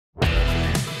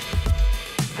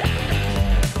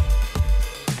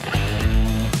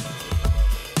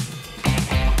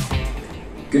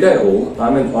Good day all,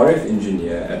 I'm an RF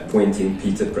engineer at Poynting,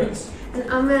 Peter Prince. And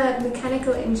I'm a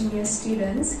mechanical engineer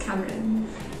student, Cameryn.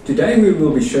 Today we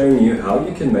will be showing you how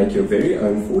you can make your very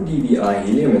own 4 dBi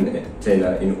helium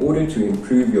antenna in order to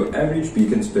improve your average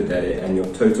beacons per day and your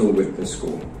total witness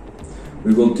score.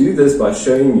 We will do this by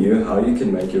showing you how you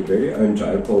can make your very own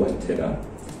dipole antenna.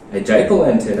 A dipole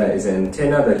antenna is an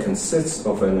antenna that consists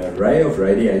of an array of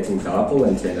radiating dipole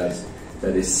antennas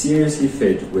that is seriously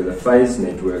fed with a phase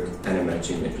network and a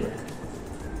matching network.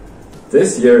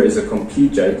 This here is a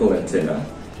complete dipole antenna.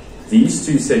 These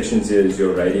two sections here is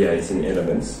your radiating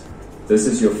elements. This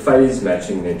is your phase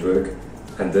matching network,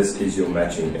 and this is your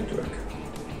matching network.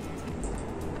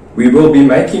 We will be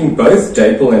making both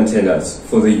dipole antennas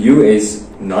for the US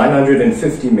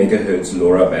 950 MHz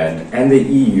LoRa band and the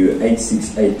EU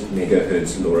 868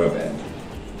 MHz LoRa band.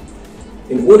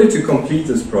 In order to complete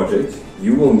this project,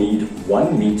 you will need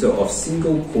 1 meter of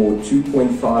single core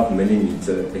 2.5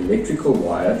 mm electrical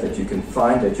wire that you can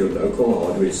find at your local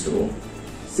hardware store,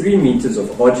 3 meters of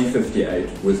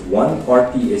RG58 with 1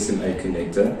 RP-SMA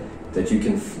connector that you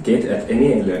can get at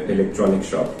any electronic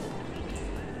shop.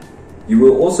 You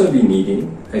will also be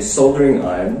needing a soldering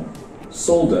iron,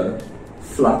 solder,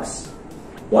 flux,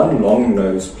 1 long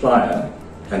nose plier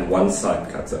and 1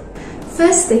 side cutter.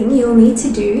 First thing you'll need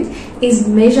to do is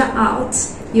measure out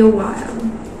your wire.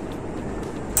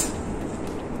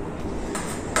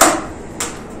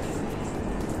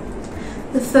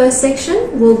 The first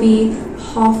section will be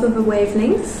half of a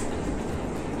wavelength.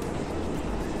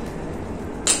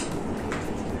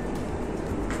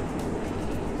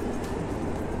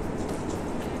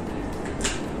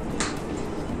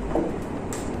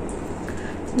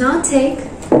 Now take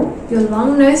your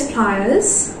long nose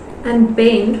pliers and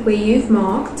bend where you've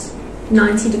marked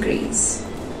 90 degrees.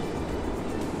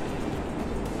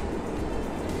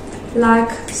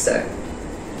 Like so.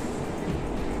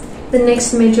 The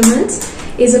next measurement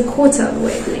is a quarter of a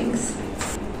wavelength.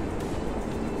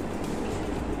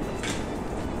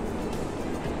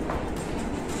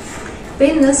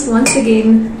 Bend this once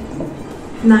again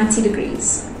 90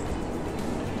 degrees.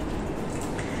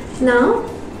 Now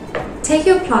take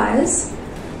your pliers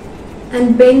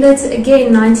and bend it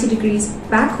again 90 degrees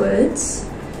backwards,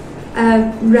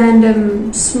 a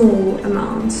random small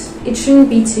amount. It shouldn't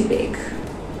be too big.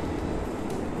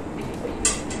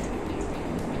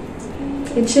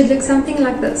 It should look something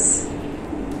like this.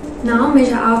 Now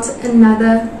measure out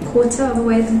another quarter of a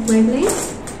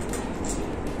wavelength.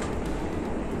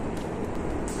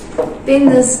 Bend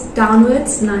this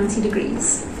downwards 90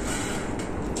 degrees.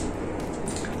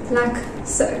 Like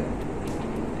so.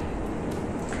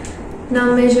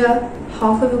 Now measure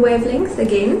half of a wavelength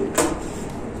again.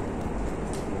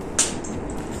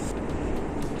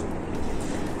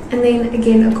 And then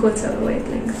again a quarter of a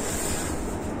wavelength.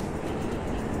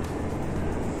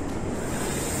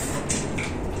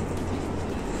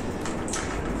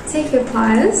 Take your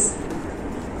pliers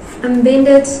and bend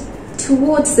it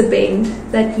towards the bend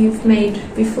that you've made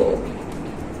before.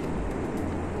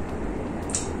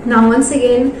 Now once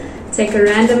again, take a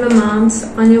random amount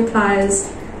on your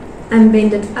pliers and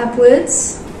bend it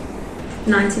upwards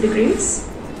 90 degrees.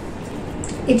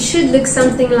 It should look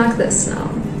something like this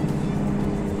now.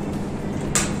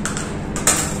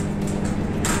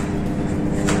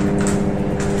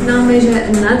 Now measure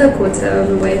another quarter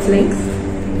of a wavelength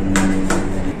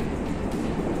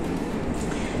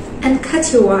and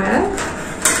cut your wire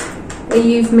where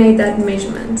you've made that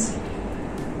measurement.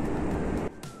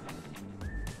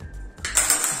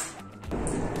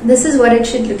 This is what it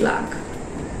should look like.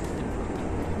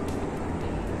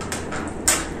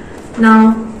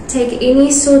 Now take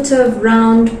any sort of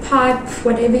round pipe,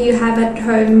 whatever you have at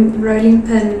home, rolling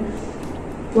pin,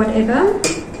 whatever,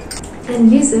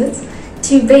 and use it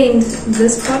to bend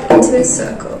this part into a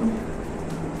circle.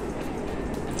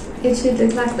 It should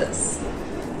look like this.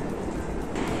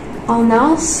 I'll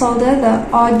now solder the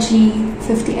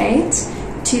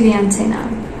RG58 to the antenna.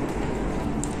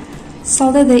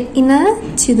 Solder the inner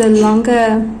to the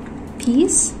longer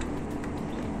piece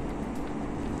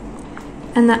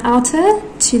and the outer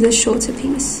to the shorter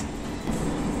piece.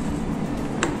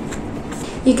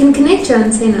 You can connect your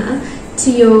antenna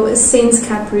to your sense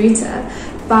cap router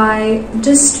by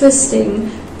just twisting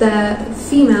the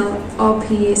female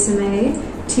RP-SMA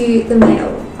to the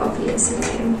male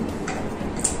RP-SMA.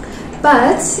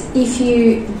 But if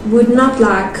you would not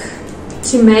like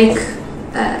to make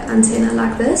an antenna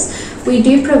like this, we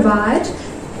do provide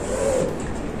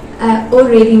an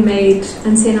already made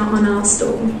antenna on our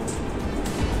store.